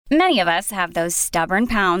Many of us have those stubborn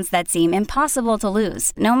pounds that seem impossible to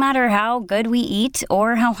lose, no matter how good we eat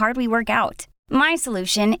or how hard we work out. My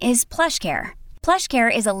solution is PlushCare.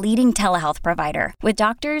 PlushCare is a leading telehealth provider with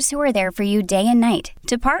doctors who are there for you day and night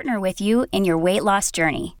to partner with you in your weight loss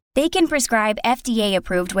journey. They can prescribe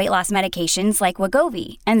FDA-approved weight loss medications like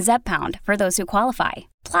Wegovy and Zepbound for those who qualify.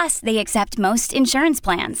 Plus, they accept most insurance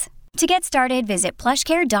plans. To get started, visit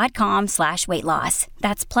plushcare.com/weightloss.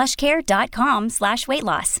 That's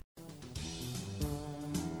plushcare.com/weightloss.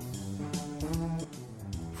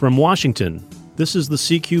 From Washington, this is the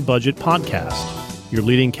CQ Budget Podcast, your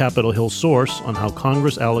leading Capitol Hill source on how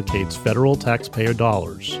Congress allocates federal taxpayer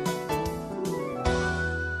dollars.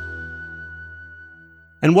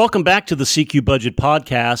 And welcome back to the CQ Budget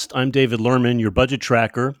Podcast. I'm David Lerman, your budget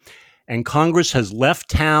tracker, and Congress has left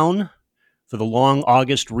town for the long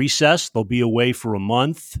August recess. They'll be away for a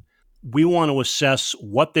month. We want to assess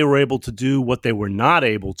what they were able to do, what they were not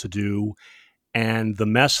able to do, and the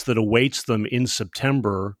mess that awaits them in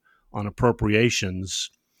September on appropriations.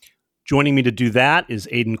 Joining me to do that is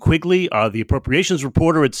Aiden Quigley, the appropriations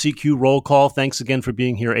reporter at CQ Roll Call. Thanks again for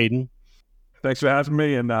being here, Aiden. Thanks for having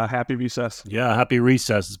me, and happy recess. Yeah, happy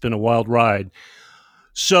recess. It's been a wild ride.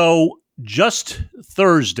 So just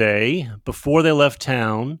Thursday, before they left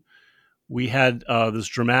town, we had this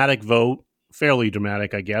dramatic vote, fairly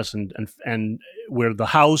dramatic, I guess, and where the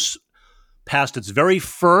House passed its very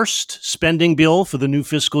first spending bill for the new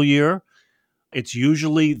fiscal year. It's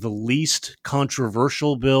usually the least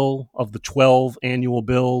controversial bill of the 12 annual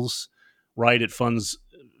bills, right? It funds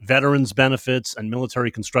veterans benefits and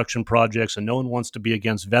military construction projects, and no one wants to be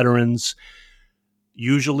against veterans.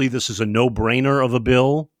 Usually this is a no-brainer of a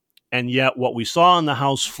bill, and yet what we saw on the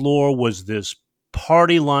House floor was this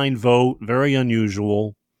party line vote, very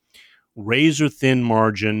unusual, razor-thin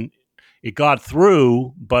margin. It got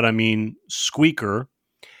through, but squeaker.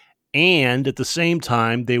 And at the same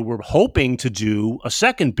time, they were hoping to do a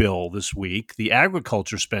second bill this week, the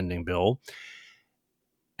agriculture spending bill.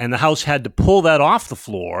 And the House had to pull that off the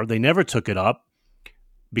floor. They never took it up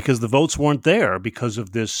because the votes weren't there because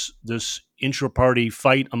of this intra-party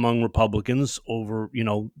fight among Republicans over,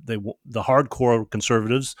 the hardcore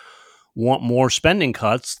conservatives want more spending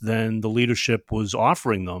cuts than the leadership was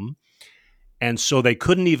offering them. And so they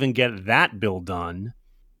couldn't even get that bill done.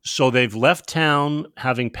 So they've left town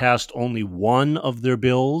having passed only one of their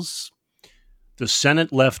bills. The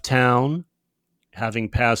Senate left town having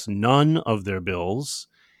passed none of their bills.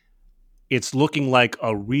 It's looking like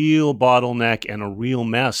a real bottleneck and a real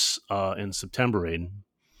mess in September, Aiden.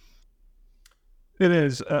 It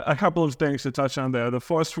is. A couple of things to touch on there. The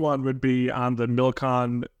first one would be on the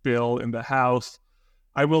Milcon bill in the House.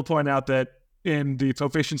 I will point out that in the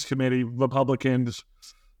Appropriations Committee, Republicans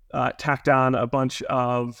tacked on a bunch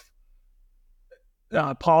of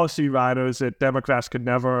policy riders that Democrats could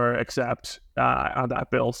never accept on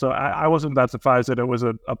that bill. So I wasn't that surprised that it was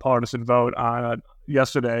a partisan vote on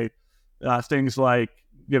yesterday. Things like,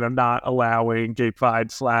 not allowing gay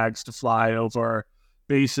pride flags to fly over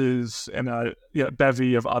bases and a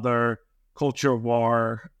bevy of other culture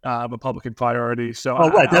war Republican priorities. So,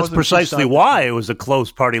 right. That's precisely why it was a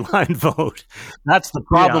close party line vote. That's the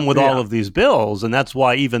problem with all of these bills, and that's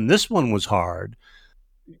why even this one was hard.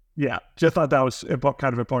 Yeah, just thought that was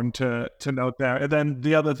kind of important to note there. And then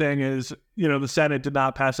the other thing is, the Senate did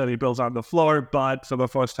not pass any bills on the floor, but for the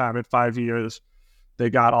first time in 5 years, they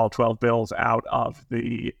got all 12 bills out of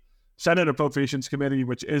the Senate Appropriations Committee,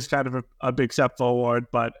 which is kind of a big step forward.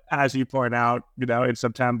 But as you point out, in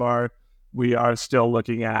September, we are still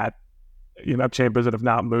looking at, chambers that have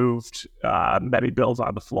not moved many bills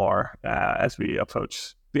on the floor as we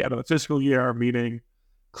approach the end of the fiscal year, meaning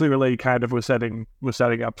clearly kind of was setting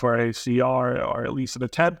up for a CR, or at least an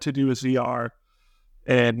attempt to do a CR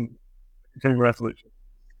and continuing resolution.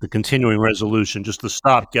 The continuing resolution, just the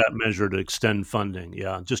stopgap measure to extend funding,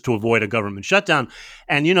 just to avoid a government shutdown.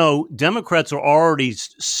 And, Democrats are already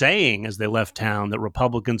saying as they left town that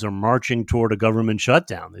Republicans are marching toward a government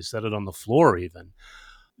shutdown. They said it on the floor even.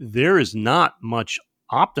 There is not much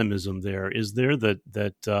optimism there, is there, that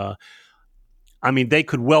they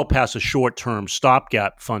could well pass a short-term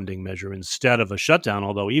stopgap funding measure instead of a shutdown,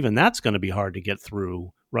 although even that's going to be hard to get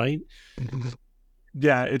through, right?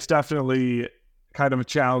 Yeah, it's definitely kind of a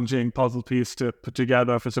challenging puzzle piece to put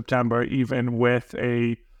together for September, even with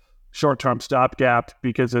a short-term stopgap,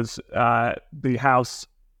 because as the House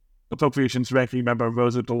Appropriations Ranking Member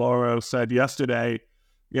Rosa DeLauro said yesterday,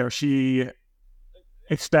 she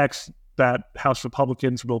expects that House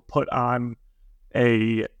Republicans will put on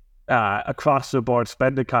a across-the-board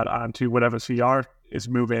spending cut onto whatever CR is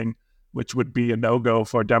moving which would be a no-go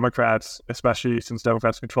for Democrats, especially since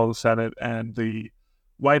Democrats control the Senate and the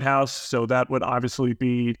White House. So that would obviously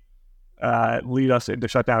be lead us into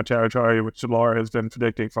shutdown territory, which Laura has been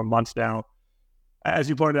predicting for months now. As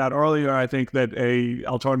you pointed out earlier, I think that a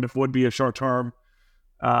alternative would be a short-term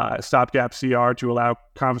stopgap CR to allow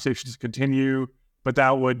conversations to continue, but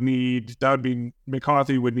that would mean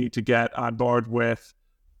McCarthy would need to get on board with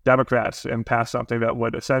Democrats and pass something that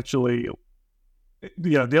would essentially,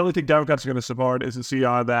 the only thing Democrats are going to support is a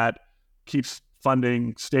CR that keeps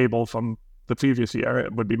funding stable from the previous year.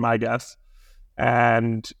 It would be my guess,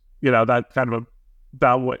 and that kind of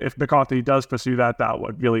if McCarthy does pursue that, that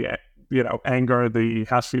would really anger the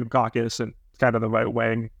House Freedom Caucus and kind of the right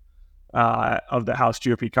wing of the House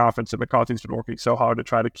GOP conference that McCarthy's been working so hard to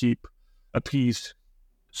try to keep appeased.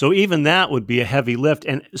 So even that would be a heavy lift.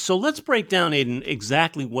 And so let's break down, Aidan,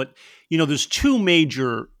 exactly what, there's two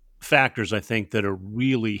major factors, I think, that are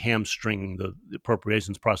really hamstringing the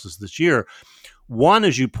appropriations process this year. One,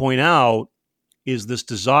 as you point out, is this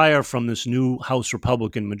desire from this new House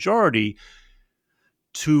Republican majority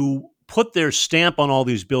to put their stamp on all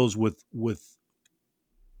these bills with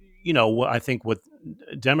I think what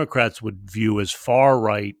Democrats would view as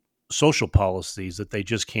far-right social policies that they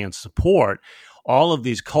just can't support. All of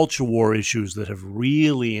these culture war issues that have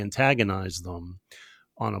really antagonized them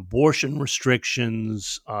on abortion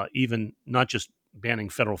restrictions, even not just banning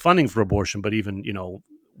federal funding for abortion, but even,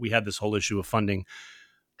 we had this whole issue of funding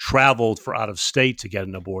travel for out of state to get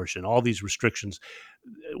an abortion, all these restrictions,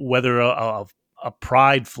 whether a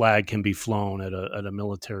pride flag can be flown at a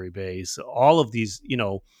military base. All of these,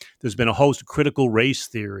 there's been a host of critical race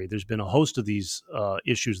theory. There's been a host of these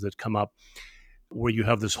issues that come up where you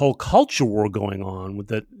have this whole culture war going on with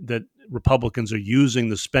that Republicans are using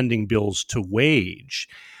the spending bills to wage.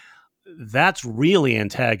 That's really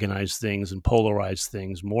antagonized things and polarized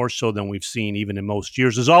things more so than we've seen even in most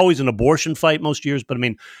years. There's always an abortion fight most years, but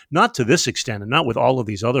not to this extent and not with all of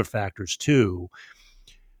these other factors too.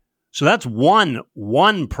 So that's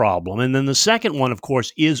one problem. And then the second one, of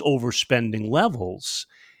course, is overspending levels.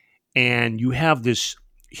 And you have this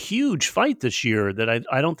huge fight this year that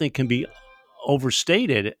I don't think can be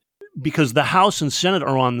overstated, because the House and Senate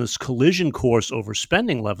are on this collision course over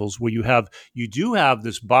spending levels where you do have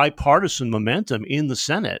this bipartisan momentum in the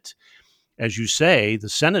Senate. As you say, the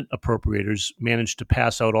Senate appropriators managed to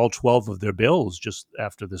pass out all 12 of their bills just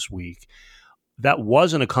after this week. That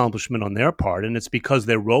was an accomplishment on their part, and it's because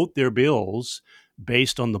they wrote their bills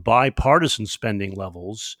based on the bipartisan spending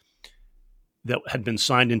levels that had been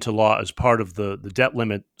signed into law as part of the debt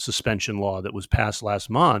limit suspension law that was passed last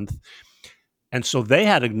month. And so they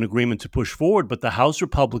had an agreement to push forward, but the House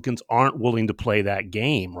Republicans aren't willing to play that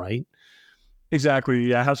game, right? Exactly.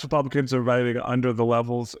 Yeah, House Republicans are writing under the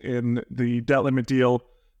levels in the debt limit deal,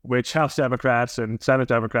 which House Democrats and Senate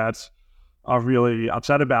Democrats are really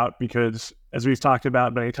upset about because, as we've talked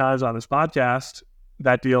about many times on this podcast,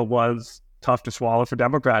 that deal was tough to swallow for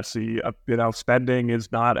Democrats. The spending is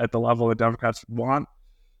not at the level that Democrats want.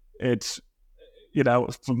 It's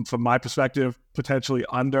from my perspective, potentially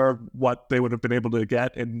under what they would have been able to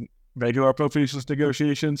get in regular appropriations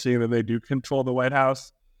negotiations, seeing that they do control the White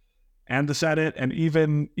House and the Senate. And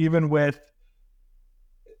even with,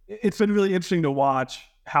 it's been really interesting to watch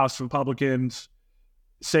House Republicans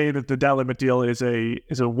say that the debt limit deal is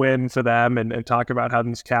a win for them and talk about how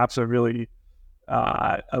these caps are really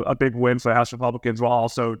a big win for House Republicans, while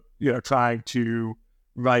also trying to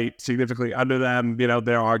write significantly under them.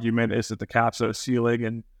 Their argument is that the caps are a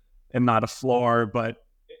ceiling and not a floor. But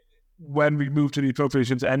when we move to the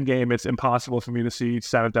appropriations endgame, it's impossible for me to see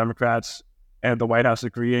Senate Democrats and the White House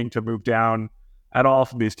agreeing to move down at all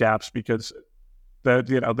from these caps, because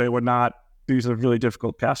they were not. These are really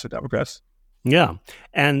difficult caps for Democrats. Yeah,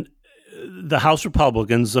 and the House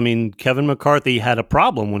Republicans, Kevin McCarthy had a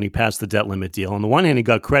problem when he passed the debt limit deal. On the one hand, he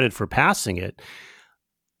got credit for passing it,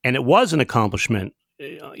 and it was an accomplishment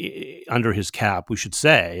under his cap, we should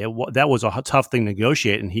say. That was a tough thing to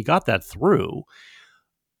negotiate, and he got that through.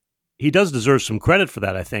 He does deserve some credit for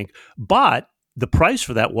that, I think. But the price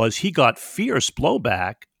for that was he got fierce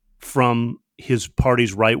blowback from his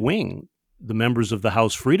party's right wing, the members of the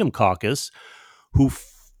House Freedom Caucus, who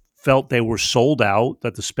felt they were sold out,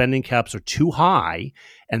 that the spending caps are too high,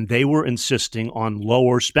 and they were insisting on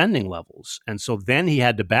lower spending levels. And so then he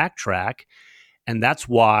had to backtrack. And that's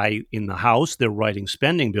why in the House, they're writing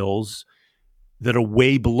spending bills that are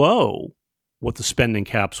way below what the spending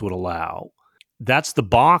caps would allow. That's the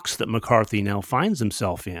box that McCarthy now finds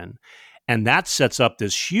himself in. And that sets up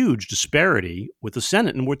this huge disparity with the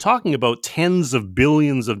Senate. And we're talking about tens of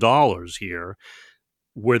billions of dollars here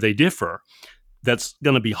where they differ. that's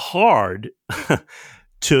going to be hard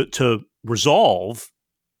to resolve.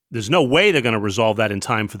 There's no way they're going to resolve that in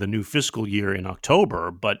time for the new fiscal year in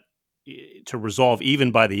October, but to resolve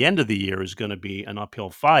even by the end of the year is going to be an uphill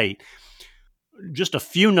fight. Just a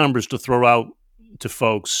few numbers to throw out to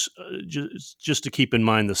folks, just to keep in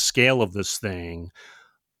mind the scale of this thing.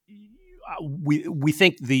 We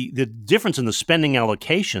think the difference in the spending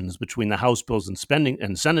allocations between the House bills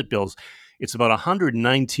and Senate bills, it's about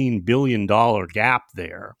 $119 billion gap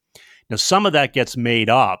there. Now, some of that gets made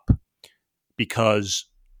up because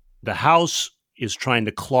the House is trying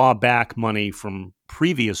to claw back money from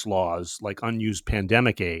previous laws like unused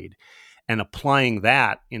pandemic aid and applying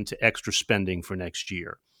that into extra spending for next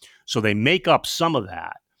year. So they make up some of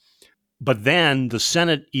that. But then the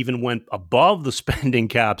Senate even went above the spending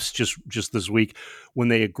caps just this week when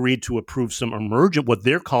they agreed to approve some what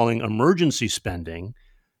they're calling emergency spending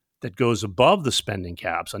that goes above the spending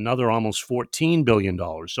caps, another almost $14 billion.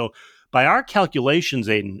 So by our calculations,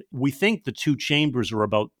 Aidan, we think the two chambers are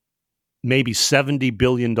about maybe $70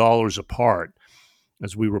 billion apart,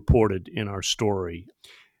 as we reported in our story.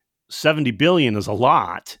 $70 billion is a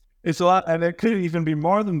lot. It's a lot, and it could even be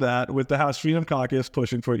more than that with the House Freedom Caucus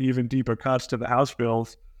pushing for even deeper cuts to the House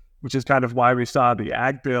bills, which is kind of why we saw the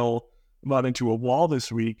ag bill run into a wall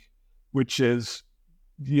this week, which is,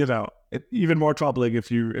 even more troubling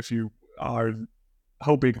if you are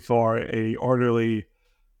hoping for a orderly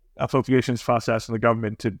appropriations process in the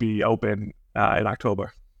government to be open in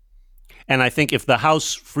October. And I think if the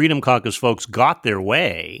House Freedom Caucus folks got their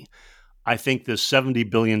way, I think this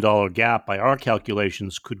 $70 billion gap, by our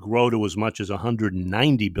calculations, could grow to as much as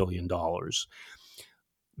 $190 billion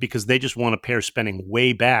because they just want to pare spending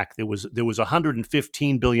way back. There was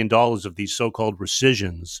 $115 billion of these so-called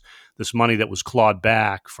rescissions, this money that was clawed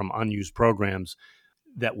back from unused programs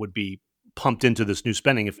that would be pumped into this new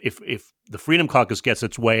spending. If the Freedom Caucus gets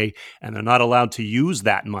its way and they're not allowed to use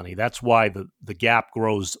that money, that's why the gap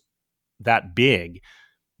grows that big.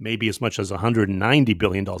 Maybe as much as $190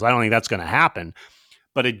 billion. I don't think that's going to happen.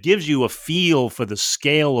 But it gives you a feel for the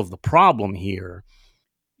scale of the problem here.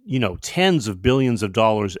 Tens of billions of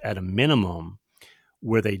dollars at a minimum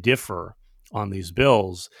where they differ on these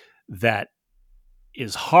bills. That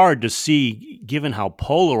is hard to see given how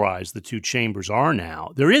polarized the two chambers are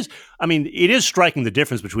now. It is striking the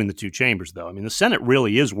difference between the two chambers, though. The Senate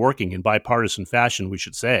really is working in bipartisan fashion, we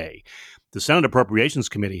should say. The Senate Appropriations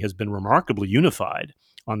Committee has been remarkably unified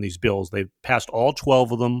on these bills. They've passed all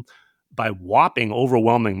 12 of them by whopping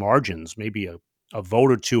overwhelming margins, maybe a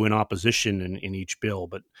vote or two in opposition in each bill,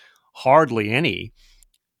 but hardly any.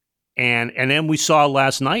 And then we saw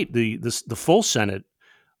last night the full Senate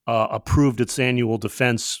approved its annual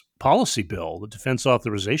defense policy bill, the defense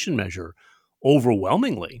authorization measure,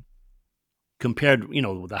 overwhelmingly. Compared,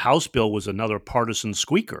 the House bill was another partisan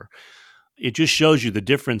squeaker. It just shows you the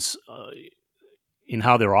difference in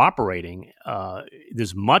how they're operating.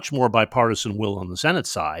 There's much more bipartisan will on the Senate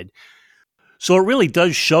side. So it really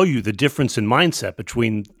does show you the difference in mindset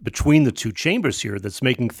between the two chambers here that's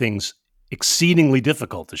making things exceedingly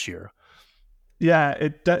difficult this year. Yeah,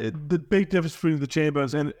 the big difference between the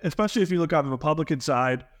chambers, and especially if you look on the Republican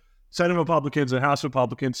side, Senate Republicans and House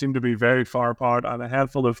Republicans seem to be very far apart on a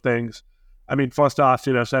handful of things. First off,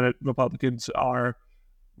 Senate Republicans are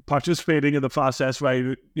participating in the process,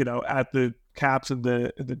 right? At the caps and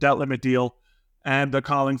the debt limit deal, and they're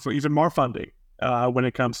calling for even more funding when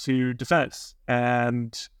it comes to defense.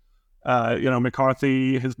 And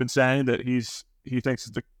McCarthy has been saying that he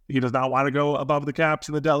thinks he does not want to go above the caps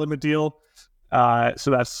in the debt limit deal.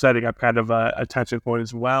 So that's setting up kind of a tension point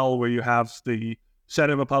as well, where you have the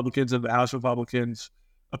Senate Republicans and the House Republicans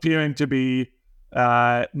appearing to be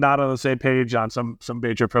not on the same page on some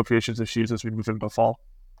major appropriations issues as we move into the fall.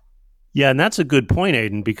 Yeah, and that's a good point,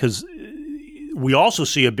 Aidan, because we also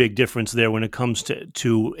see a big difference there when it comes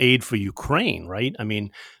to aid for Ukraine, right?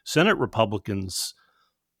 Senate Republicans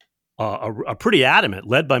are pretty adamant,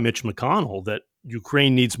 led by Mitch McConnell, that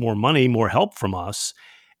Ukraine needs more money, more help from us.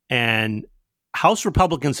 And House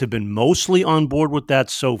Republicans have been mostly on board with that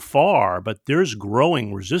so far, but there's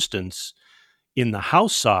growing resistance in the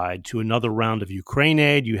House side to another round of Ukraine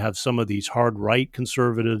aid. You have some of these hard right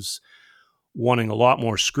conservatives wanting a lot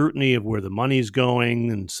more scrutiny of where the money's going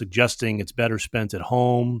and suggesting it's better spent at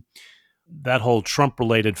home. That whole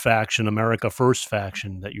Trump-related faction, America First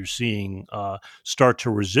faction that you're seeing start to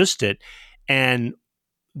resist it. And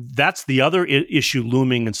that's the other issue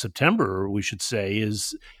looming in September, we should say,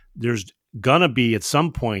 is there's going to be at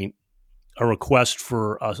some point a request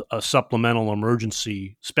for a supplemental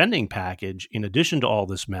emergency spending package in addition to all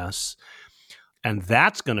this mess. And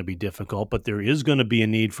that's going to be difficult, but there is going to be a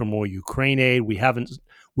need for more Ukraine aid.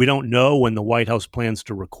 We don't know when the White House plans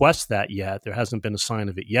to request that yet. There hasn't been a sign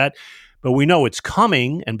of it yet, but we know it's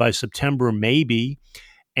coming, and by September, maybe.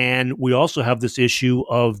 And we also have this issue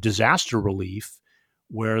of disaster relief,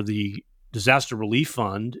 where the disaster relief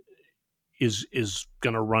fund is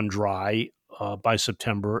going to run dry by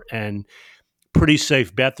September. And pretty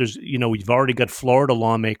safe bet. We've already got Florida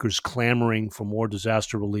lawmakers clamoring for more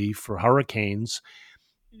disaster relief for hurricanes.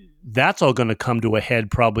 That's all going to come to a head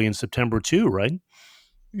probably in September too, right?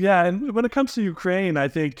 Yeah, and when it comes to Ukraine, I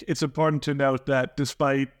think it's important to note that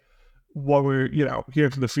despite what we're,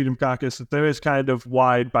 hearing from the Freedom Caucus, that there is kind of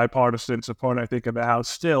wide bipartisan support, I think, in the House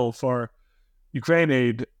still for Ukraine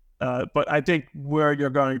aid. But I think where you're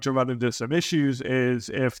going to run into some issues is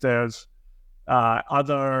if there's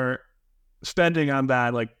other spending on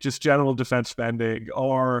that, like just general defense spending,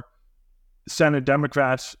 or Senate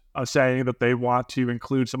Democrats are saying that they want to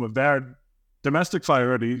include some of their domestic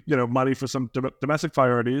priority, money for some domestic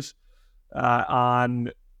priorities on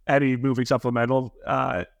any moving supplemental.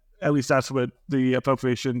 At least that's what the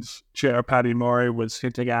Appropriations Chair, Patty Murray, was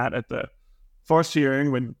hinting at the first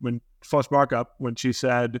hearing when first markup, when she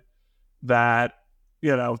said that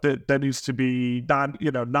there needs to be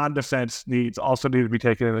non-defense needs also need to be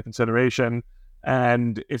taken into consideration.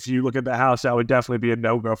 And if you look at the House, that would definitely be a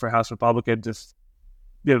no-go for House Republicans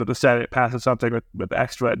if the Senate passes something with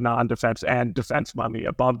extra non-defense and defense money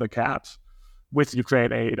above the caps with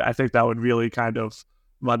Ukraine aid. I think that would really kind of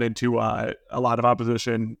run into a lot of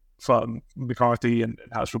opposition from McCarthy and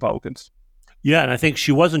House Republicans. Yeah, and I think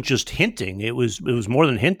she wasn't just hinting. It was more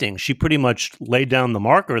than hinting. She pretty much laid down the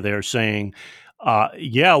marker there saying,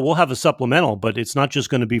 we'll have a supplemental, but it's not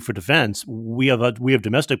just going to be for defense. We have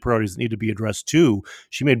domestic priorities that need to be addressed too.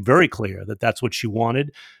 She made very clear that that's what she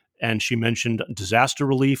wanted. And she mentioned disaster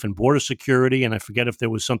relief and border security, and I forget if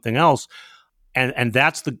there was something else. And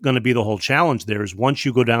that's going to be the whole challenge there, is once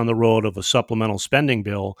you go down the road of a supplemental spending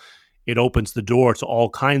bill, it opens the door to all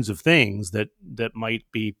kinds of things that might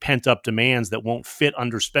be pent-up demands that won't fit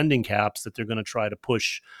under spending caps that they're going to try to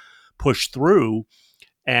push through.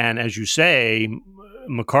 And as you say,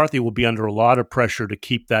 McCarthy will be under a lot of pressure to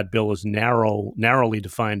keep that bill as narrowly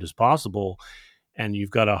defined as possible. And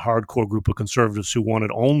you've got a hardcore group of conservatives who want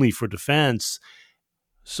it only for defense.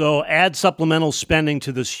 So add supplemental spending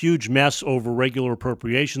to this huge mess over regular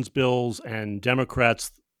appropriations bills, and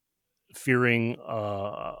Democrats fearing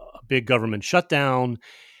a big government shutdown.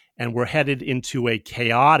 And we're headed into a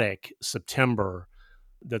chaotic September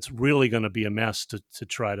that's really going to be a mess to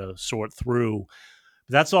try to sort through.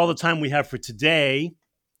 That's all the time we have for today.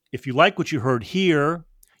 If you like what you heard here,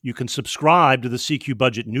 you can subscribe to the CQ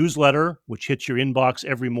Budget newsletter, which hits your inbox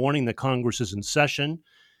every morning that Congress is in session.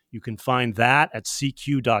 You can find that at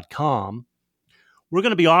CQ.com. We're going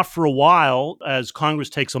to be off for a while as Congress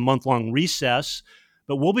takes a month-long recess,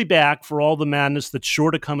 but we'll be back for all the madness that's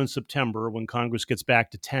sure to come in September when Congress gets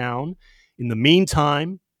back to town. In the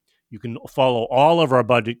meantime, you can follow all of our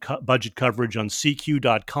budget coverage on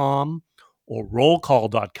CQ.com or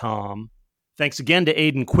rollcall.com. Thanks again to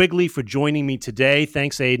Aidan Quigley for joining me today.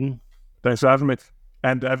 Thanks, Aidan. Thanks for having me.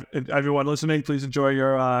 And everyone listening, please enjoy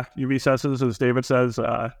your recesses. As David says,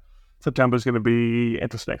 September is going to be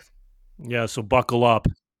interesting. Yeah, so buckle up.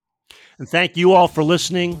 And thank you all for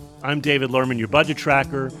listening. I'm David Lerman, your budget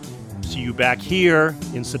tracker. See you back here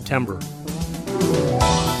in September.